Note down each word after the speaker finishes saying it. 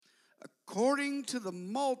according to the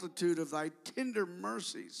multitude of thy tender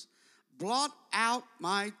mercies, blot out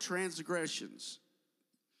my transgressions.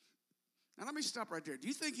 Now let me stop right there. Do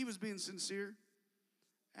you think he was being sincere?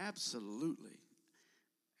 Absolutely.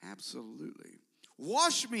 Absolutely.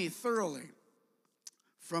 Wash me thoroughly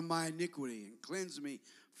from my iniquity and cleanse me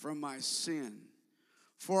from my sin.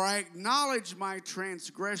 For I acknowledge my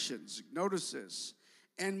transgressions. Notice this.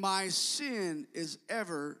 And my sin is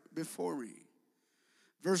ever before me.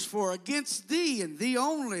 Verse 4, against thee and thee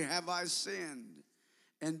only have I sinned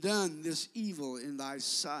and done this evil in thy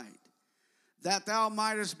sight, that thou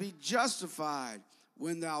mightest be justified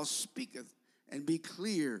when thou speakest, and be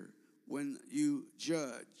clear when you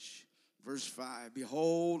judge. Verse 5,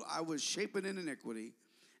 behold, I was shapen in iniquity,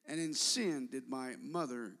 and in sin did my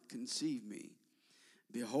mother conceive me.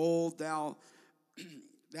 Behold, thou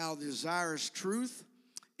desirest truth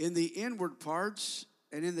in the inward parts,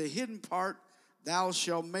 and in the hidden part thou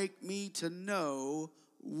shalt make me to know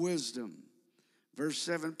wisdom. Verse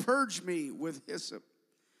 7, purge me with hyssop,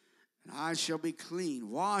 and I shall be clean.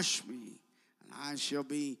 Wash me, and I shall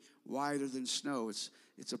be whiter than snow.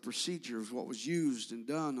 It's a procedure of what was used and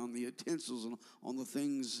done on the utensils and on the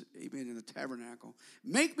things, amen, in the tabernacle.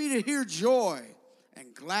 Make me to hear joy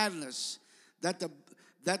and gladness, that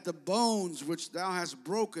the bones which thou hast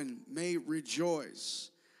broken may rejoice.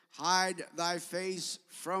 Hide thy face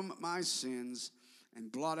from my sins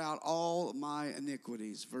and blot out all my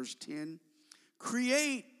iniquities. Verse 10,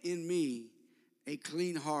 create in me a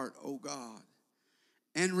clean heart, O God,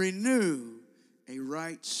 and renew a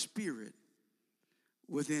right spirit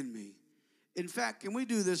within me. In fact, can we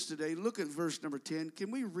do this today? Look at verse number 10.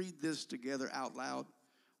 Can we read this together out loud?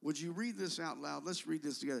 Would you read this out loud? Let's read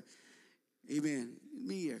this together. Amen.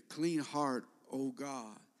 Me a clean heart, O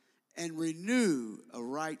God, and renew a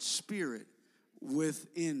right spirit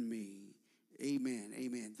within me. Amen.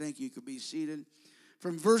 Amen. Thank you. You could be seated.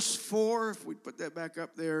 From verse 4, if we put that back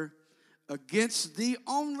up there, against thee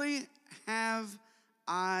only have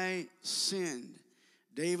I sinned.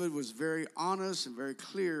 David was very honest and very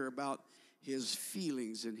clear about his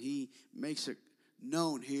feelings, and he makes it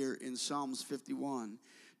known here in Psalms 51.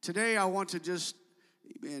 Today I want to just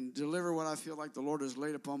deliver what I feel like the Lord has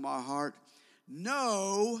laid upon my heart.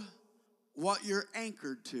 Know what you're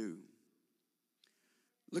anchored to.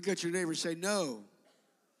 Look at your neighbor and say, no.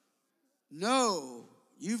 No.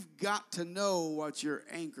 You've got to know what you're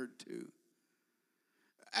anchored to.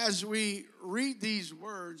 As we read these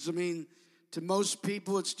words, to most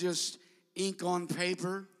people it's just ink on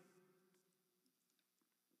paper.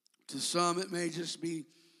 To some it may just be,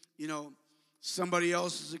 somebody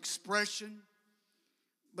else's expression.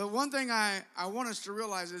 But one thing I want us to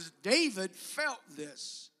realize is David felt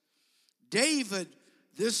this. David,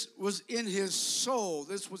 this was in his soul.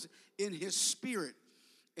 This was in his spirit.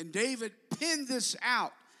 And David penned this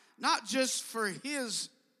out, not just for his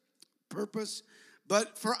purpose,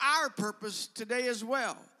 but for our purpose today as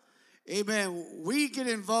well. Amen. We get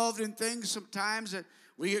involved in things sometimes that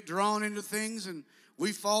we get drawn into things and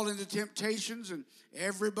we fall into temptations, and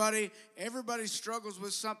everybody struggles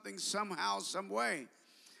with something somehow, some way.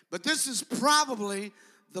 But this is probably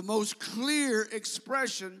the most clear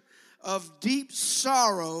expression of deep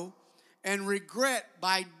sorrow and regret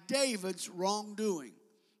by David's wrongdoing.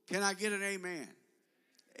 Can I get an amen?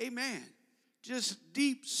 Amen. Just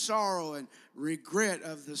deep sorrow and regret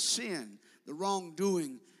of the sin, the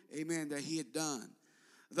wrongdoing, amen, that he had done.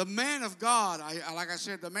 The man of God, like I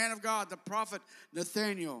said, the man of God, the prophet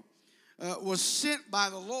Nathaniel, was sent by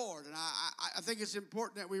the Lord. And I think it's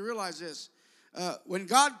important that we realize this. When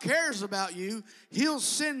God cares about you, he'll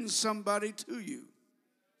send somebody to you.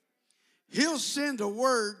 He'll send a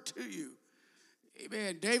word to you.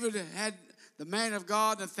 Amen. David had the man of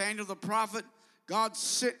God, Nathaniel the prophet. God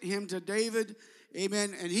sent him to David.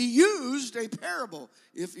 Amen. And he used a parable,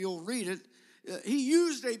 if you'll read it. He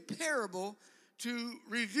used a parable to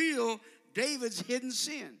reveal David's hidden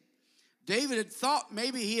sin. David had thought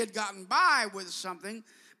maybe he had gotten by with something,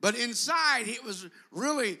 but inside it was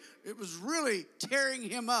really tearing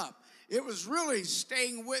him up. It was really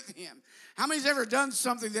staying with him. How many's ever done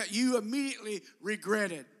something that you immediately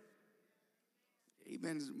regretted?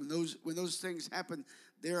 Amen. When those things happen,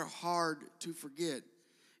 they're hard to forget.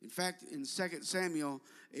 In fact, in 2 Samuel,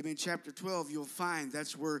 amen, chapter 12, you'll find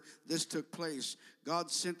that's where this took place. God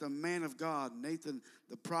sent a man of God, Nathan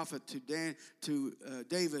the prophet, to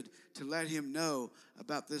David to let him know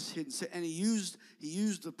about this hidden sin. And he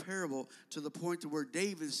used the parable to the point to where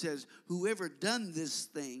David says, whoever done this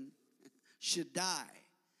thing should die.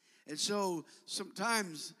 And so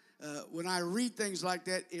sometimes when I read things like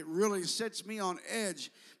that, it really sets me on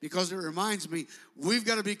edge because it reminds me we've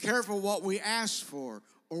got to be careful what we ask for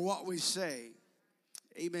or what we say.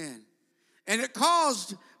 Amen. And it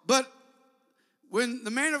caused, but when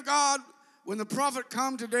the man of God, when the prophet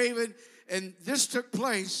come to David, and this took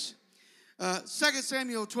place, 2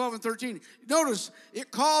 Samuel 12 and 13, notice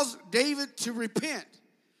it caused David to repent.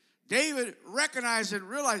 David recognized and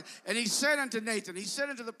realized, and he said unto Nathan, he said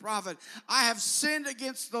unto the prophet, I have sinned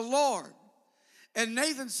against the Lord. And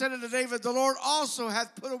Nathan said unto David, the Lord also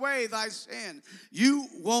hath put away thy sin. You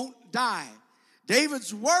won't die.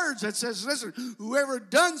 David's words that says, listen, whoever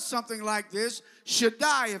done something like this should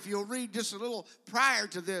die. If you'll read just a little prior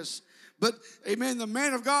to this. But, amen, the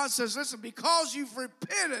man of God says, listen, because you've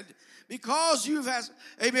repented, because you've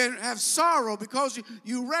have sorrow, because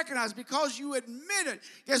you recognize, because you admit it,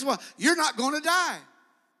 guess what? You're not going to die.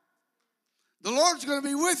 The Lord's going to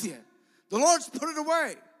be with you. The Lord's put it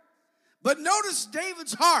away. But notice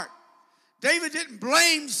David's heart. David didn't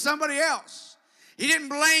blame somebody else. He didn't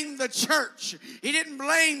blame the church. He didn't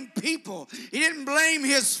blame people. He didn't blame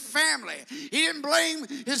his family. He didn't blame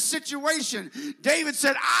his situation. David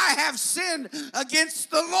said, I have sinned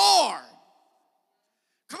against the Lord.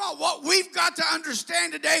 Come on, what we've got to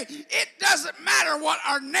understand today, it doesn't matter what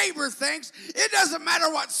our neighbor thinks. It doesn't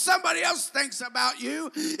matter what somebody else thinks about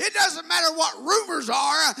you. It doesn't matter what rumors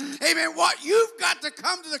are. Amen. What you've got to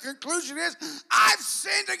come to the conclusion is, I've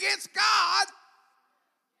sinned against God,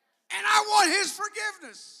 and I want his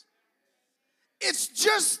forgiveness. It's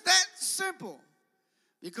just that simple,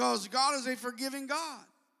 because God is a forgiving God.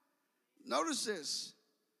 Notice this.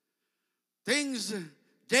 Things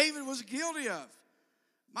David was guilty of.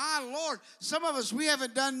 My Lord, some of us, we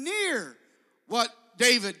haven't done near what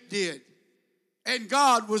David did, and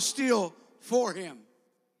God was still for him.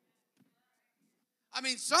 I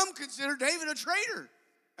mean, some consider David a traitor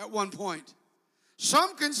at one point.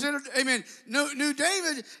 Some considered, amen, knew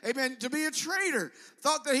David, amen, to be a traitor,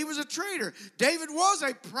 thought that he was a traitor. David was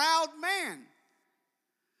a proud man.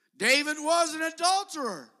 David was an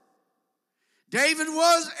adulterer. David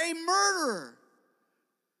was a murderer.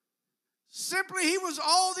 Simply, he was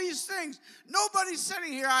all these things. Nobody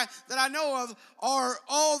sitting here that I know of are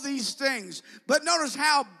all these things. But notice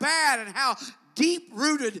how bad and how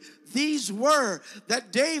deep-rooted these were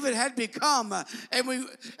that David had become. And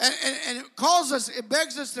it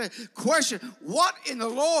begs us to question, what in the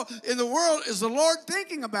world is the Lord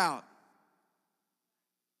thinking about?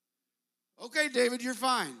 Okay, David, you're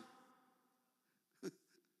fine.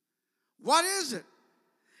 What is it?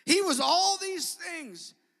 He was all these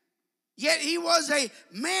things. Yet he was a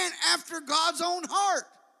man after God's own heart.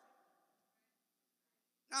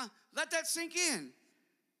 Now, let that sink in.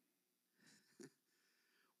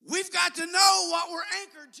 We've got to know what we're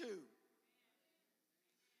anchored to.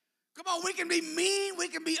 Come on, we can be mean, we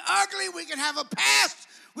can be ugly, we can have a past,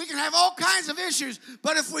 we can have all kinds of issues.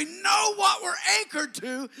 But if we know what we're anchored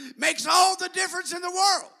to, it makes all the difference in the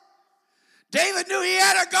world. David knew he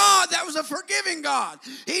had a God that was a forgiving God.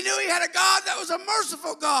 He knew he had a God that was a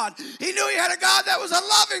merciful God. He knew he had a God that was a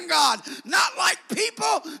loving God. Not like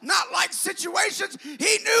people, not like situations.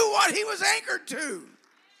 He knew what he was anchored to.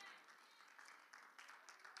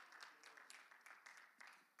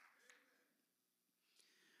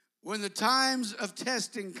 When the times of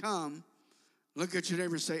testing come, look at your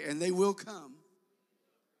neighbor and say, and they will come.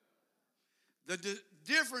 The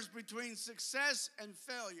difference between success and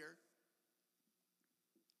failure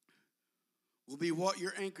will be what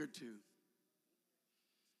you're anchored to.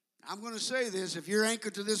 I'm going to say this. If you're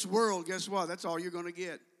anchored to this world, guess what? That's all you're going to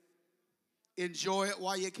get. Enjoy it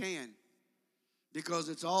while you can, because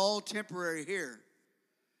it's all temporary here.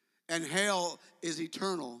 And hell is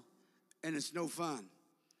eternal, and it's no fun,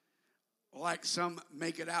 like some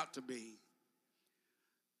make it out to be.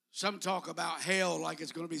 Some talk about hell like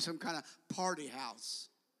it's going to be some kind of party house.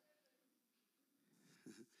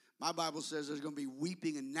 My Bible says there's going to be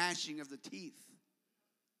weeping and gnashing of the teeth.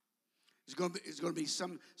 It's going to be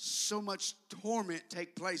so much torment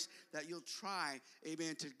take place that you'll try,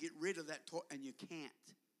 amen, to get rid of that torment, and you can't.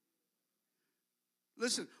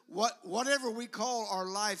 Listen, whatever we call our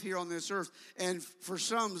life here on this earth, and for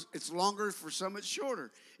some it's longer, for some it's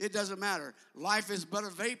shorter. It doesn't matter. Life is but a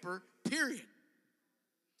vapor, period.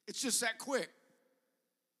 It's just that quick.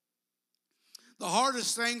 The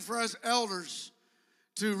hardest thing for us elders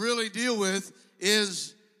to really deal with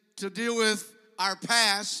is to deal with our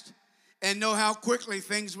past and know how quickly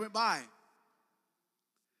things went by.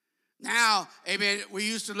 Now, amen, we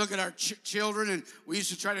used to look at our children, and we used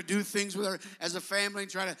to try to do things with our, as a family,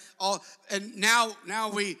 and now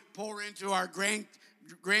we pour into our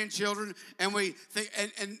grandchildren, and we think,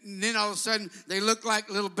 and then all of a sudden they look like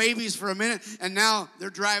little babies for a minute, and now they're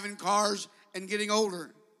driving cars and getting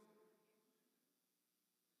older.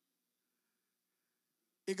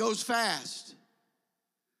 It goes fast.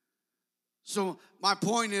 So my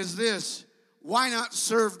point is this: why not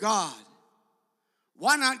serve God?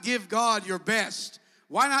 Why not give God your best?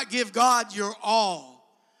 Why not give God your all?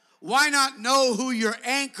 Why not know who you're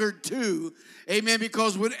anchored to? Amen.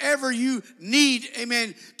 Because whenever you need,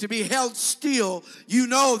 amen, to be held still, you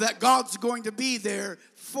know that God's going to be there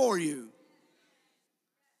for you.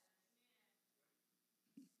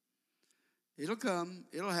 It'll come.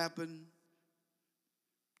 It'll happen.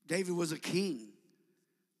 David was a king.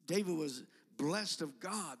 David was blessed of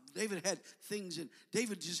God. David had things, and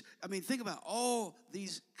David just, think about all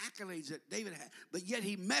these accolades that David had, but yet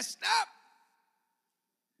he messed up,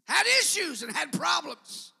 had issues, and had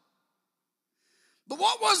problems. But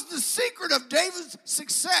what was the secret of David's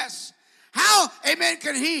success? How, amen,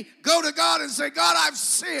 can he go to God and say, God, I've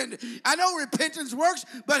sinned? I know repentance works,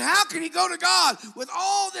 but how can he go to God with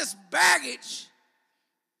all this baggage?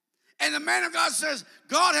 And the man of God says,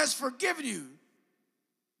 God has forgiven you.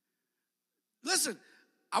 Listen,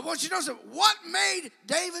 I want you to know something. What made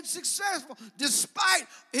David successful despite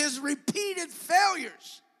his repeated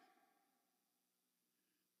failures?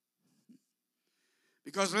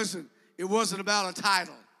 Because listen, it wasn't about a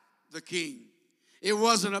title, the king. It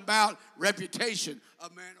wasn't about reputation,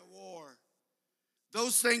 a man of war.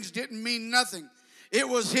 Those things didn't mean nothing. It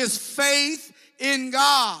was his faith in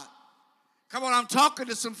God. Come on, I'm talking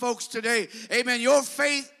to some folks today. Amen. Your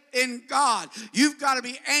faith in God. You've got to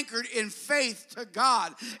be anchored in faith to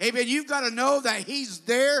God. Amen. You've got to know that he's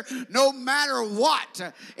there no matter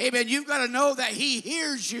what. Amen. You've got to know that he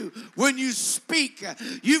hears you when you speak.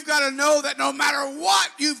 You've got to know that no matter what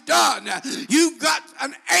you've done, you've got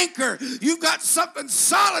an anchor. You've got something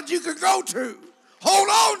solid you can go to, hold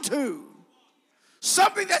on to,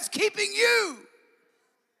 something that's keeping you.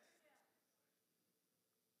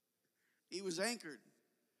 He was anchored.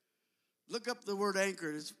 Look up the word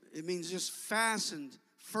anchored. It means just fastened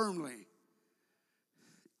firmly.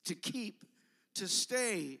 To keep, to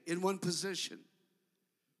stay in one position.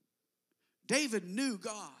 David knew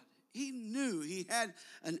God. He knew he had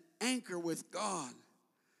an anchor with God.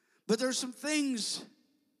 But there's some things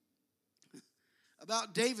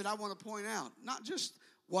about David I want to point out. Not just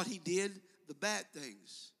what he did, the bad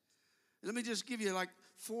things. Let me just give you like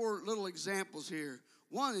 4 little examples here.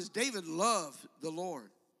 One is David loved the Lord.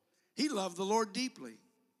 He loved the Lord deeply.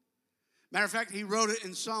 Matter of fact, he wrote it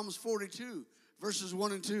in Psalms 42, verses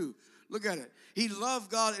 1 and 2. Look at it. He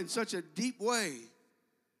loved God in such a deep way.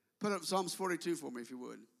 Put up Psalms 42 for me, if you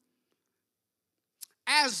would.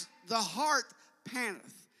 As the heart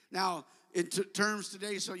panteth. Now, in terms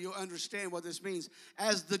today, so you'll understand what this means.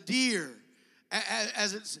 As the deer,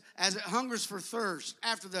 as it hungers for thirst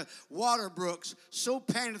after the water brooks, so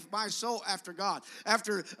panteth my soul after God.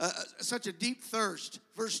 After such a deep thirst.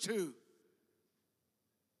 Verse 2.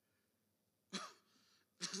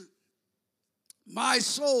 My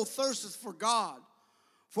soul thirsteth for God,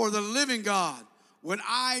 for the living God. When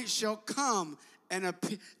shall I come and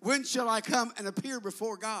appear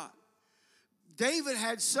before God? David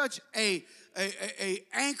had such a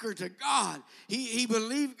anchor to God. He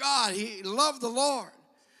believed God. He loved the Lord.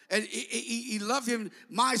 And he loved him.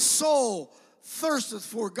 My soul thirsteth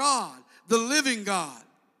for God, the living God.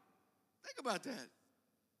 Think about that.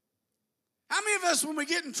 How many of us, when we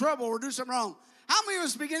get in trouble or do something wrong, how many of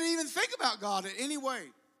us begin to even think about God in any way?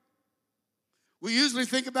 We usually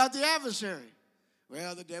think about the adversary.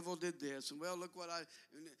 Well, the devil did this, and well, look what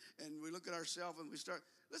and we look at ourselves and we start,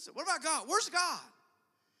 listen, what about God? Where's God?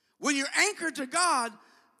 When you're anchored to God,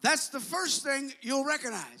 that's the first thing you'll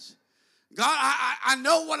recognize. God, I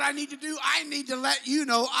know what I need to do. I need to let you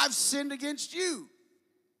know I've sinned against you.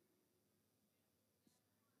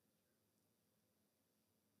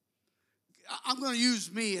 I'm going to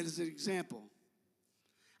use me as an example.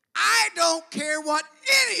 I don't care what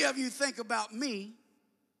any of you think about me.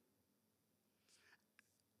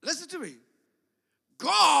 Listen to me.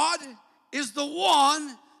 God is the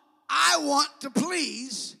one I want to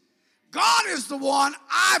please. God is the one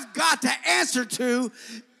I've got to answer to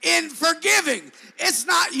in forgiving. It's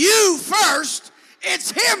not you first,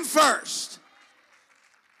 it's him first.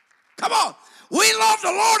 Come on. We love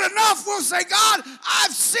the Lord enough, we'll say, God,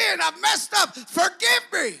 I've sinned, I've messed up, forgive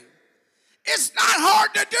me. It's not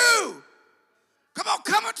hard to do. Come on,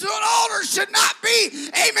 coming to an altar should not be,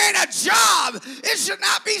 amen, a job. It should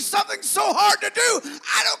not be something so hard to do.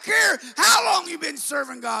 I don't care how long you've been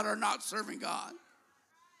serving God or not serving God.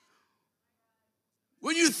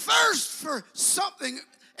 When you thirst for something,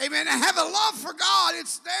 amen, and have a love for God,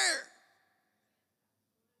 it's there.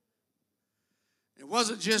 It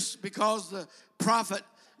wasn't just because the prophet,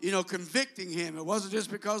 convicting him. It wasn't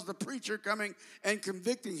just because the preacher coming and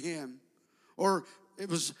convicting him. Or it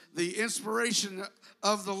was the inspiration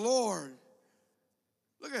of the Lord.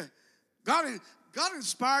 Look at God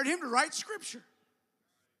inspired him to write scripture.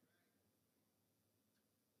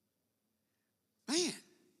 Man,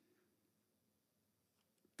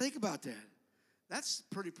 think about that. That's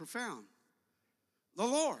pretty profound. The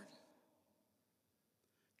Lord.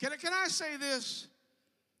 Can I say this?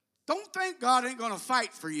 Don't think God ain't going to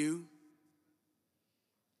fight for you.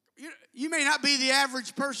 You may not be the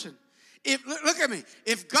average person. Look at me.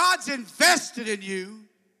 If God's invested in you,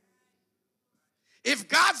 if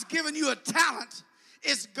God's given you a talent,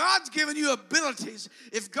 if God's given you abilities,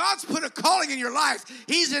 if God's put a calling in your life,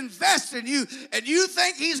 he's invested in you, and you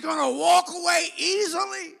think he's going to walk away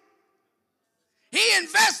easily? He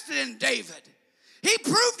invested in David. He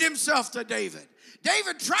proved himself to David.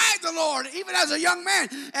 David tried the Lord even as a young man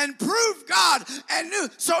and proved God and knew.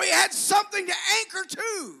 So he had something to anchor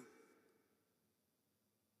to.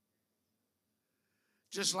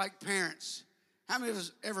 Just like parents. How many of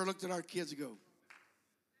us ever looked at our kids and go,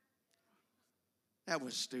 that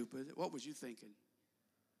was stupid. What was you thinking?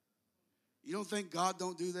 You don't think God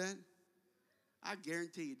don't do that? I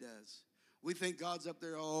guarantee he does. We think God's up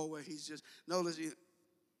there, well, he's just, no, listen.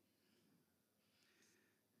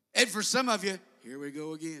 And for some of you, here we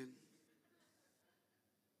go again.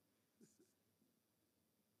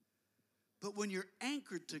 But when you're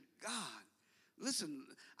anchored to God, listen,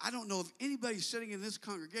 I don't know of anybody sitting in this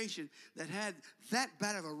congregation that had that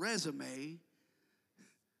bad of a resume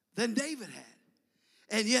than David had.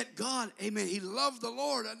 And yet God, amen, he loved the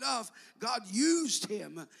Lord enough. God used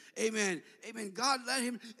him. Amen. Amen. God let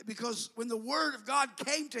him, because when the word of God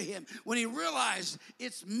came to him, when he realized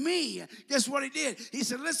it's me, guess what he did? He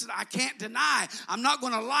said, listen, I can't deny. I'm not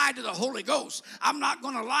going to lie to the Holy Ghost. I'm not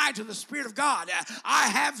going to lie to the Spirit of God.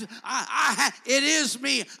 It is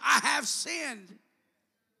me. I have sinned.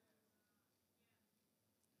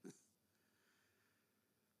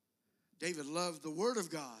 David loved the word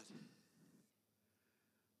of God.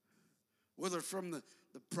 Whether from the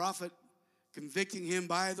prophet convicting him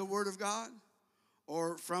by the word of God,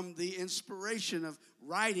 or from the inspiration of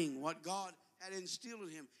writing what God had instilled in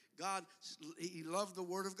him. He loved the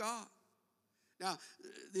word of God. Now,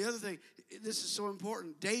 the other thing, this is so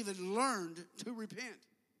important. David learned to repent.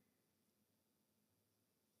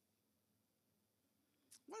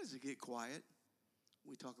 Why does it get quiet when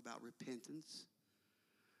we talk about repentance?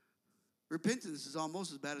 Repentance is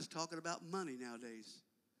almost as bad as talking about money nowadays.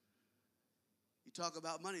 You talk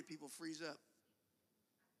about money, people freeze up.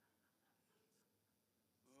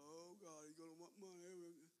 Oh, God, he's going to want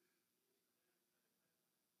money.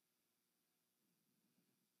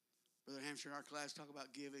 Brother Hampshire in our class talk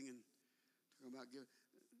about giving and talking about giving.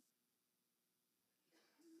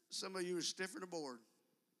 Some of you are stiffer than a board,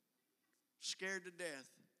 scared to death.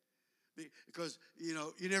 Because, you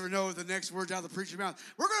never know the next words out of the preacher's mouth.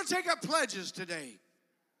 We're going to take up pledges today.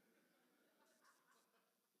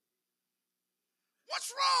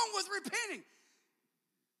 What's wrong with repenting?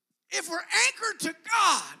 If we're anchored to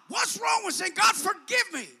God, what's wrong with saying, God,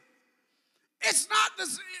 forgive me? It's not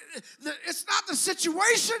the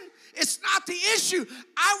situation. It's not the issue.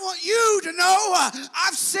 I want you to know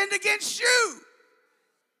I've sinned against you.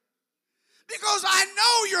 Because I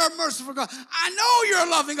know you're a merciful God. I know you're a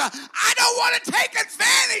loving God. I don't want to take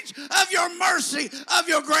advantage of your mercy, of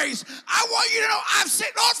your grace. I want you to know I've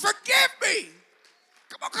sinned. Lord, forgive me.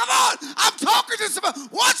 Come on. I'm talking to somebody.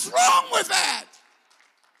 What's wrong with that?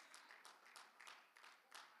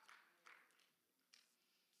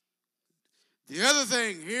 The other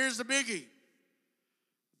thing, here's the biggie.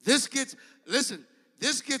 This gets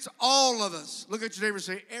all of us. Look at your neighbor and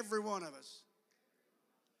say, every one of us.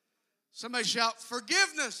 Somebody shout,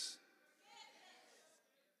 forgiveness.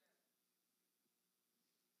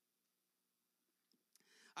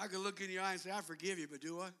 I can look in your eye and say, I forgive you, but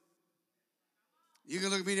do I? You can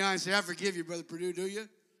look at me in the eye and say, I forgive you, Brother Perdue, do you?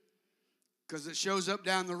 Because it shows up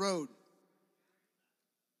down the road.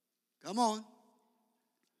 Come on.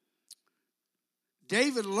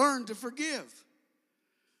 David learned to forgive.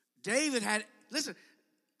 Didn't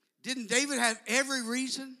David have every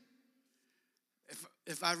reason?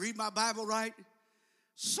 If I read my Bible right,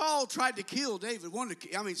 Saul tried to kill David.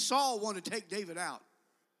 Saul wanted to take David out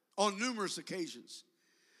on numerous occasions.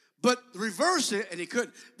 But the reverse is, and he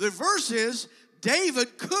couldn't. The reverse is,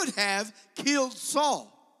 David could have killed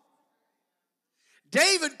Saul.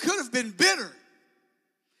 David could have been bitter.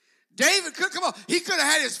 David could, come on, he could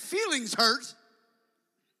have had his feelings hurt.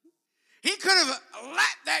 He could have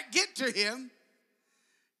let that get to him,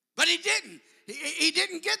 but he didn't. He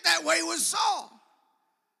didn't get that way with Saul.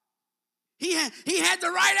 He had the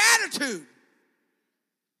right attitude.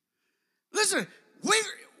 Listen,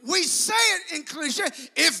 we say it in cliche,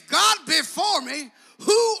 if God be for me,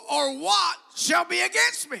 who or what shall be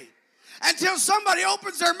against me? Until somebody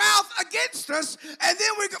opens their mouth against us, and then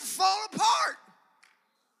we can fall apart.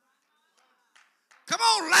 Come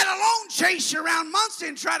on, let alone chase you around Muncie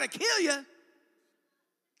and try to kill you.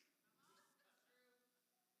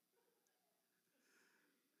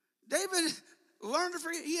 David learned to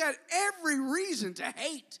forget. He had every reason to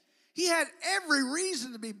hate. He had every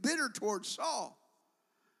reason to be bitter towards Saul.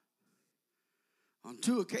 On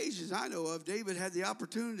 2 occasions I know of, David had the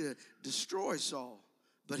opportunity to destroy Saul,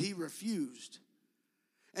 but he refused.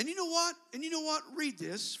 And you know what? Read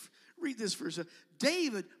this. Read this for a second.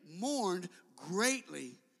 David mourned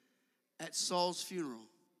greatly at Saul's funeral.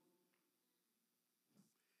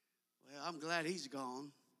 Well, I'm glad he's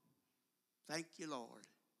gone. Thank you, Lord.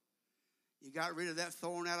 You got rid of that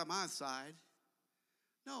thorn out of my side.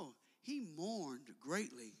 No, he mourned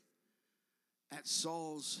greatly at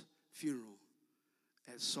Saul's funeral,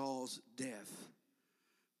 at Saul's death.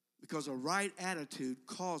 Because a right attitude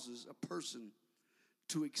causes a person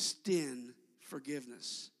to extend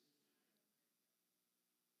forgiveness.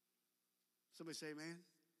 Somebody say amen.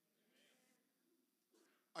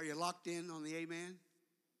 Are you locked in on the amen?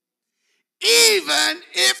 Even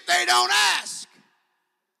if they don't ask.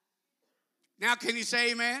 Now, can you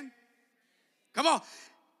say amen? Come on.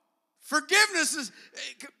 Forgiveness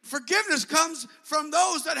comes from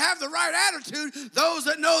those that have the right attitude, those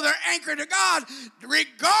that know they're anchored to God,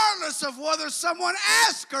 regardless of whether someone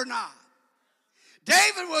asks or not.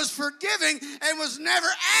 David was forgiving and was never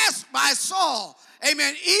asked by Saul.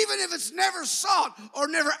 Amen. Even if it's never sought or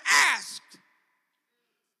never asked.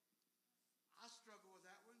 I struggle with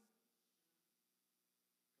that one.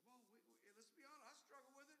 Come on, let's be honest. I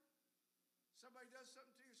struggle with it. Somebody does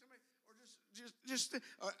something to you,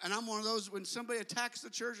 and I'm one of those, when somebody attacks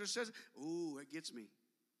the church or says, ooh, it gets me.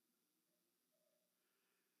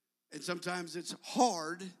 And sometimes it's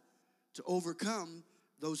hard to overcome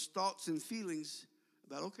those thoughts and feelings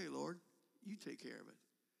about, okay, Lord, you take care of it.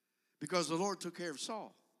 Because the Lord took care of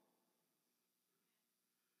Saul.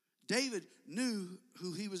 David knew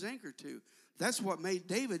who he was anchored to. That's what made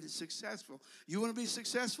David successful. You want to be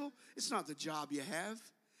successful? It's not the job you have.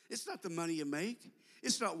 It's not the money you make.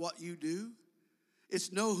 It's not what you do.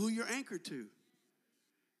 It's know who you're anchored to.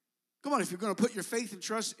 Come on, if you're going to put your faith and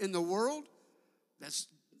trust in the world,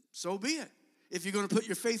 so be it. If you're going to put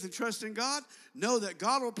your faith and trust in God, know that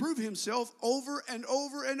God will prove himself over and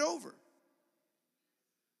over and over.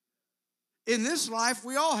 In this life,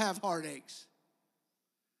 we all have heartaches.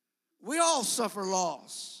 We all suffer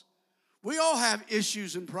loss. We all have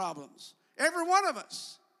issues and problems. Every one of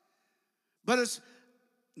us. But it's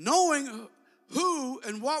knowing who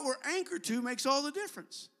and what we're anchored to makes all the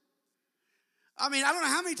difference. I mean, I don't know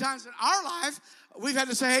how many times in our life we've had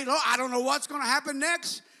to say, hey, Lord, I don't know what's going to happen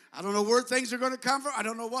next. I don't know where things are going to come from. I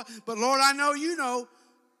don't know what. But Lord, I know you know.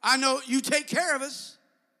 I know you take care of us.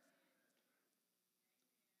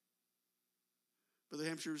 Brother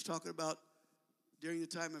Hampshire was talking about during the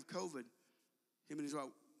time of COVID, him and his wife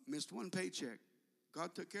missed one paycheck.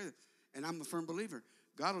 God took care of it. And I'm a firm believer.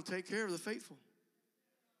 God will take care of the faithful.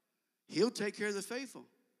 He'll take care of the faithful.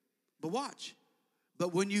 But watch.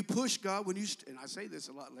 But when you push God, and I say this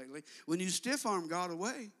a lot lately, when you stiff-arm God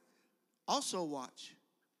away, also watch.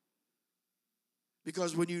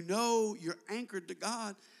 Because when you know you're anchored to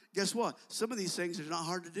God, guess what? Some of these things are not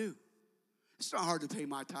hard to do. It's not hard to pay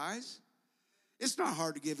my tithes. It's not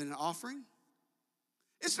hard to give an offering.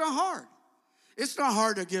 It's not hard. It's not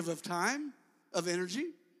hard to give of time, of energy,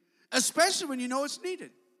 especially when you know it's needed.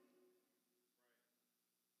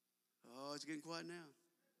 Oh, it's getting quiet now.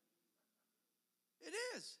 It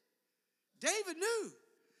is. David knew.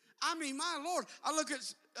 I mean, my Lord,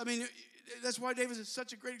 that's why David is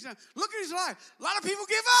such a great example. Look at his life. A lot of people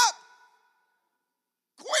give up.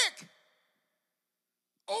 Quick.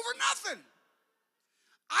 Over nothing.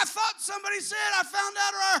 I thought somebody said, I found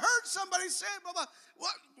out, or I heard somebody say, blah, blah.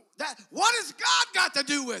 What has God got to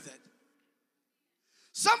do with it?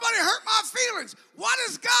 Somebody hurt my feelings. What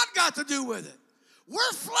has God got to do with it?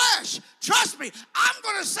 We're flesh. Trust me, I'm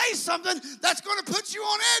going to say something that's going to put you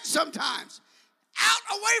on edge sometimes.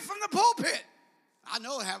 Out away from the pulpit. I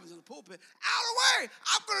know it happens in the pulpit. Out away.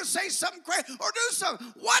 I'm going to say something crazy or do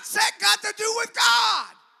something. What's that got to do with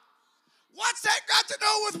God? What's that got to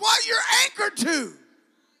do with what you're anchored to?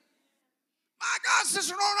 My God,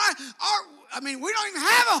 Sister Laura and I mean, we don't even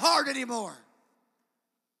have a heart anymore.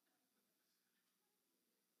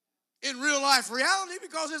 In real life reality,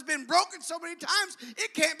 because it's been broken so many times,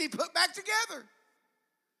 it can't be put back together.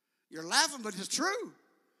 You're laughing, but it's true.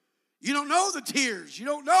 You don't know the tears. You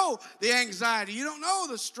don't know the anxiety. You don't know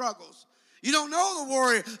the struggles. You don't know the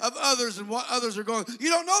worry of others and what others are going. You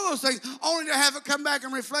don't know those things, only to have it come back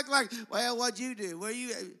and reflect like, well, what'd you do? What?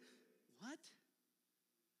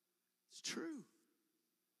 It's true.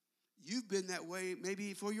 You've been that way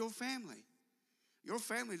maybe for your family. Your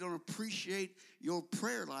family don't appreciate your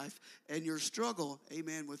prayer life and your struggle,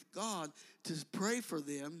 amen, with God to pray for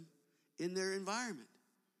them in their environment.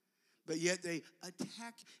 But yet they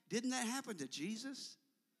attack. Didn't that happen to Jesus?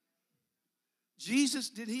 Jesus,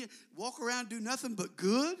 did he walk around do nothing but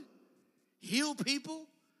good? Heal people?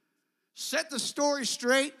 Set the story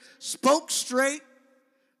straight? Spoke straight?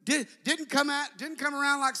 Didn't come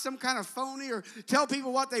around like some kind of phony or tell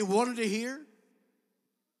people what they wanted to hear?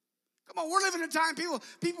 Come on, we're living in a time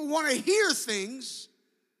people want to hear things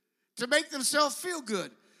to make themselves feel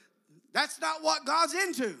good. That's not what God's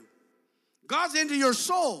into. God's into your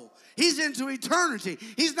soul. He's into eternity.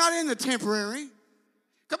 He's not in the temporary.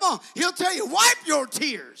 Come on, he'll tell you, wipe your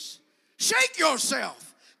tears. Shake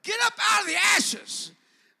yourself. Get up out of the ashes.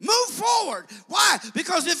 Move forward. Why?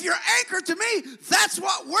 Because if you're anchored to me, that's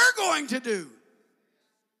what we're going to do.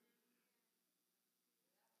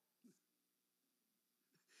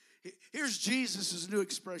 Here's Jesus' new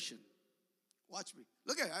expression. Watch me.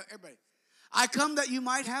 Look at it, everybody. I come that you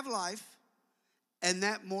might have life, and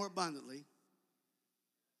that more abundantly.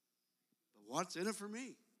 But what's in it for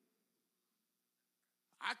me?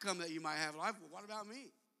 I come that you might have life, but what about me?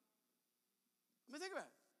 I mean, think about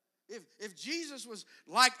it. If Jesus was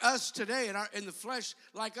like us today, in the flesh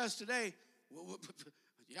like us today,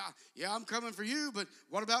 yeah, I'm coming for you, but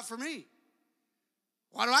what about for me?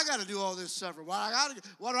 Why do I got to do all this suffering? Why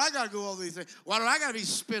do I got to do all these things? Why do I got to be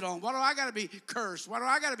spit on? Why do I got to be cursed? Why do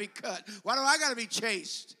I got to be cut? Why do I got to be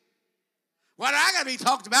chased? Why do I got to be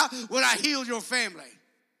talked about when I healed your family?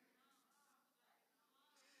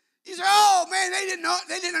 You say, oh, man, they didn't know.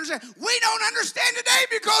 They didn't understand. We don't understand today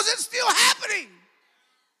because it's still happening.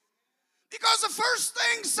 Because the first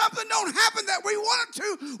thing something don't happen that we want it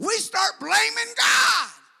to, we start blaming God.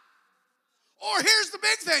 Or here's the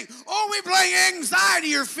big thing. Or we blame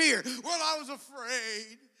anxiety or fear. Well, I was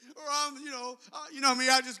afraid. Or I'm, me,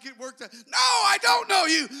 I just get worked up. No, I don't know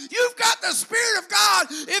you. You've got the Spirit of God.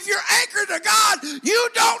 If you're anchored to God, you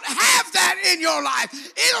don't have that in your life.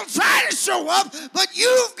 It'll try to show up, but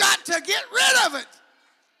you've got to get rid of it.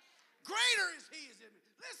 Greater is He is in me.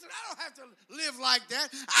 Listen, I don't have to live like that.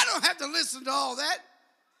 I don't have to listen to all that.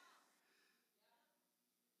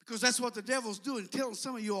 Because that's what the devil's doing, telling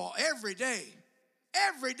some of you all every day.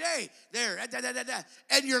 Every day. There.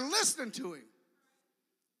 And you're listening to him.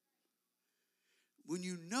 When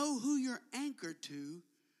you know who you're anchored to,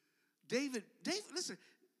 David, listen,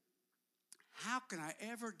 how can I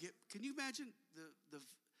ever can you imagine the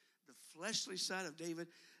fleshly side of David?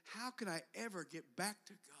 How can I ever get back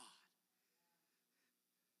to God?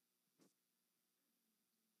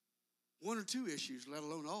 One or two issues, let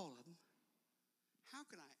alone all of them. How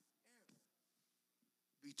can I ever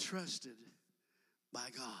be trusted by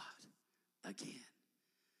God again?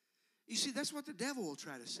 You see, that's what the devil will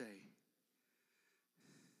try to say.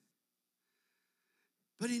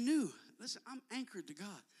 But he knew, listen, I'm anchored to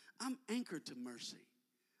God. I'm anchored to mercy.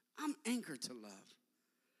 I'm anchored to love.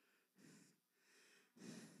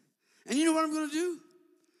 And you know what I'm going to do?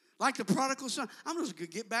 Like the prodigal son, I'm just going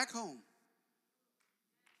to get back home.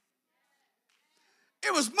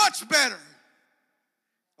 It was much better.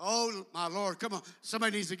 Oh, my Lord, come on.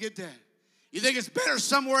 Somebody needs to get that. You think it's better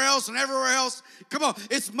somewhere else and everywhere else? Come on,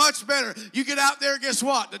 it's much better. You get out there, guess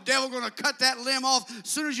what? The devil's going to cut that limb off. As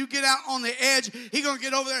soon as you get out on the edge, he's going to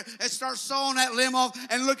get over there and start sawing that limb off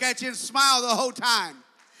and look at you and smile the whole time.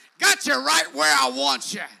 Got you right where I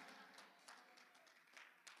want you.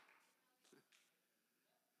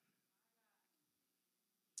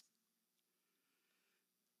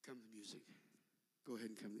 Come to music. Go ahead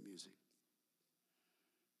and come to music.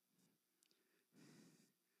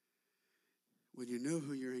 When you know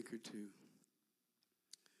who you're anchored to,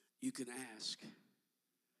 you can ask.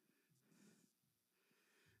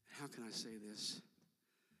 How can I say this?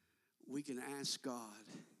 We can ask God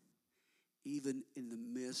even in the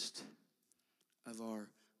midst of our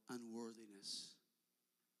unworthiness.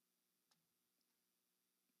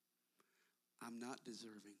 I'm not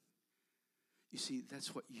deserving. You see,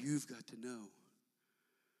 that's what you've got to know.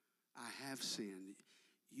 I have sinned.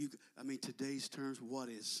 Today's terms, what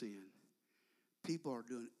is sin? People are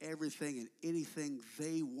doing everything and anything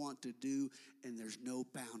they want to do, and there's no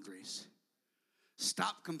boundaries.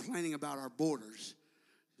 Stop complaining about our borders.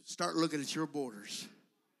 Start looking at your borders.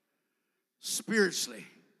 Spiritually.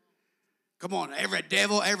 Come on, every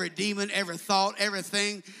devil, every demon, every thought,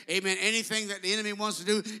 everything, amen, anything that the enemy wants to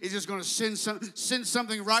do is just going to send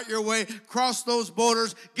something right your way, cross those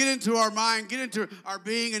borders, get into our mind, get into our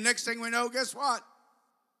being, and next thing we know, guess what?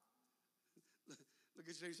 Look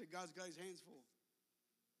at you and say, God's got his hands full.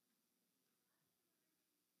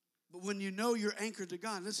 But when you know you're anchored to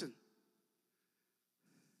God, listen,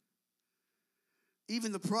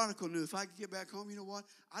 even the prodigal knew, if I could get back home, you know what?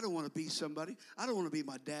 I don't want to be somebody. I don't want to be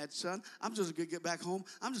my dad's son. I'm just going to get back home.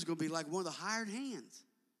 I'm just going to be like one of the hired hands.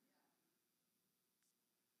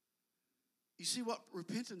 You see what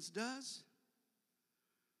repentance does?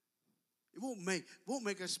 It won't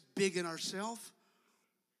make us big in ourselves.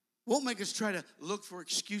 Won't make us try to look for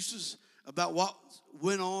excuses about what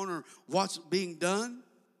went on or what's being done.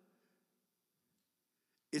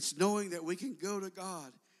 It's knowing that we can go to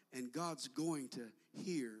God and God's going to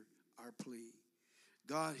hear our plea.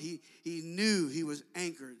 God, he knew he was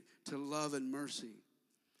anchored to love and mercy.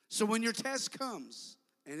 So when your test comes,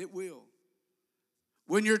 and it will,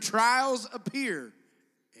 when your trials appear,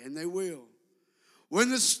 and they will, when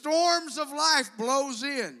the storms of life blows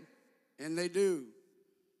in, and they do,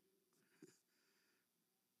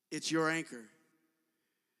 it's your anchor.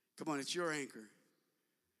 Come on, it's your anchor.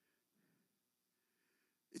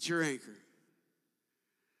 It's your anchor.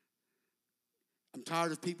 I'm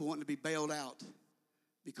tired of people wanting to be bailed out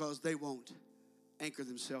because they won't anchor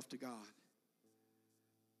themselves to God.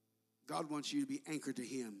 God wants you to be anchored to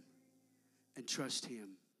him and trust him.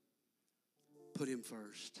 Put him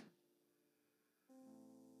first.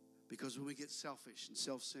 Because when we get selfish and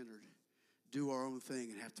self-centered, do our own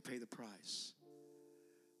thing and have to pay the price,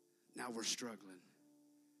 now we're struggling.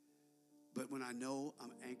 But when I know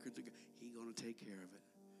I'm anchored to God, he's going to take care of it.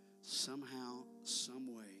 Somehow,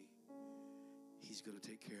 some way, he's going to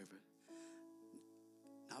take care of it.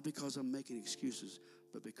 Not because I'm making excuses,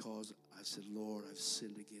 but because I said, Lord, I've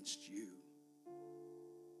sinned against you.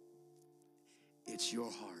 It's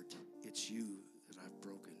your heart. It's you that I've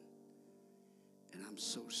broken. And I'm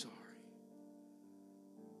so sorry.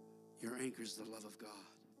 Your anchor is the love of God.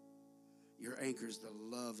 Your anchor is the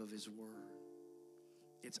love of his word.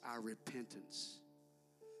 It's our repentance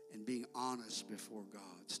and being honest before God.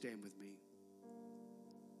 Stand with me.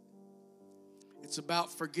 It's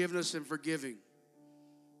about forgiveness and forgiving.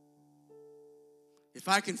 If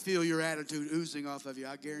I can feel your attitude oozing off of you,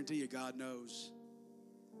 I guarantee you God knows.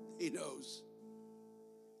 He knows.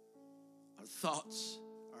 Our thoughts,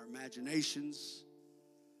 our imaginations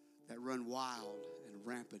that run wild and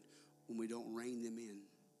rampant when we don't rein them in.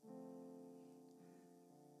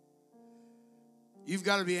 You've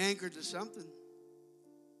got to be anchored to something.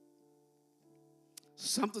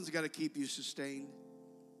 Something's got to keep you sustained.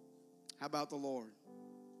 How about the Lord?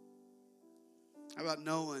 How about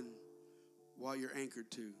knowing what you're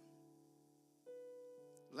anchored to?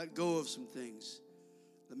 Let go of some things.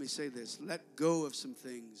 Let me say this. Let go of some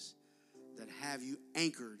things that have you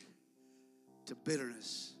anchored to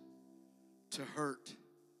bitterness, to hurt,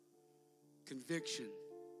 conviction,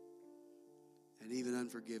 and even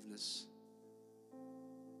unforgiveness.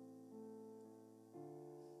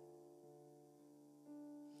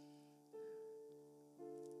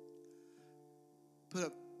 Put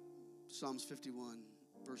up Psalms 51,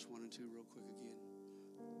 verse 1 and 2 real quick again.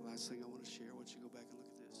 Last thing I want to share. I want you to go back and look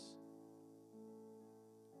at this.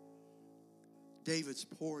 David's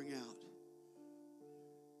pouring out.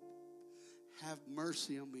 Have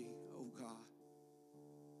mercy on me, O God.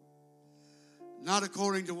 Not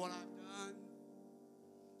according to what I've done,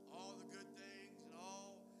 all the good things and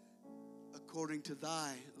all, according to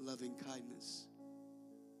thy loving kindness.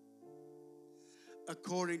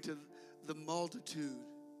 According to the multitude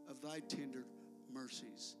of thy tender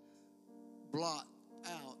mercies. Blot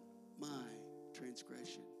out my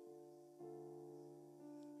transgression.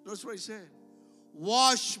 Notice what he said.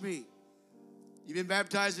 Wash me. You've been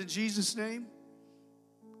baptized in Jesus' name?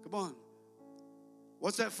 Come on.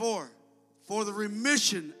 What's that for? For the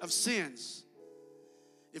remission of sins.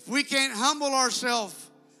 If we can't humble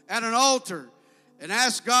ourselves at an altar and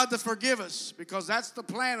ask God to forgive us, because that's the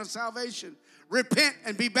plan of salvation, repent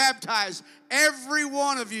and be baptized, every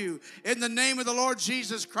one of you, in the name of the Lord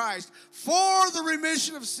Jesus Christ, for the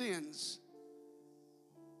remission of sins.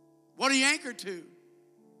 What are you anchored to?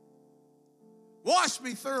 Wash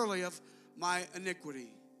me thoroughly of my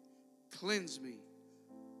iniquity. Cleanse me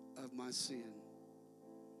of my sin.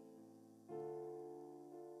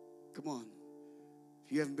 Come on.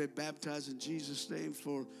 If you haven't been baptized in Jesus' name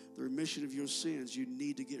for the remission of your sins, you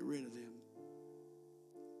need to get rid of them.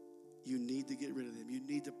 You need to get rid of them. You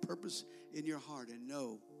need to purpose in your heart and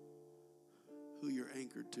know who you're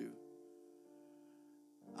anchored to.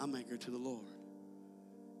 I'm anchored to the Lord.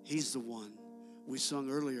 He's the one. We sung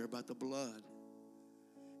earlier about the blood.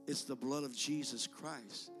 It's the blood of Jesus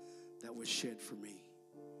Christ that was shed for me.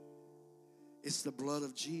 It's the blood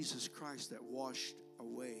of Jesus Christ that washed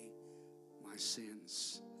away my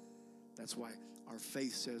sins. That's why our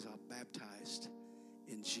faith says, I'm baptized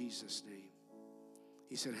in Jesus' name.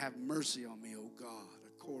 He said, have mercy on me, O God,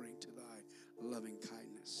 according to thy loving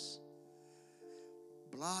kindness.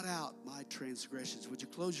 Blot out my transgressions. Would you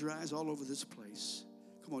close your eyes all over this place?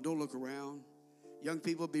 Come on, don't look around. Young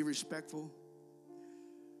people, be respectful.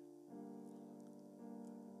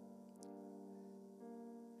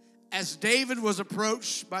 As David was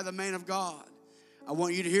approached by the man of God, I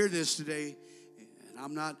want you to hear this today. And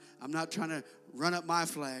I'm not trying to run up my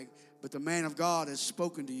flag, but the man of God has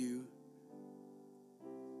spoken to you.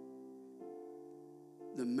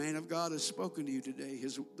 The man of God has spoken to you today,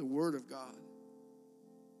 the word of God.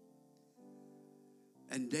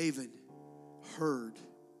 And David heard,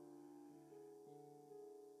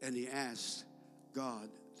 and he asked God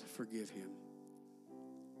to forgive him.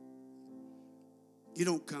 You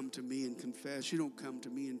don't come to me and confess. You don't come to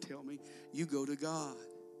me and tell me. You go to God.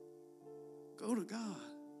 Go to God.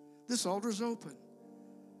 This altar's open.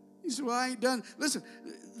 You say, well, I ain't done. Listen,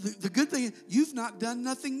 the good thing is you've not done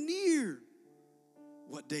nothing near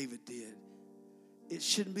what David did. It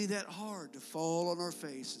shouldn't be that hard to fall on our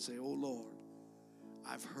face and say, oh, Lord,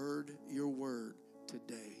 I've heard your word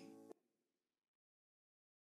today.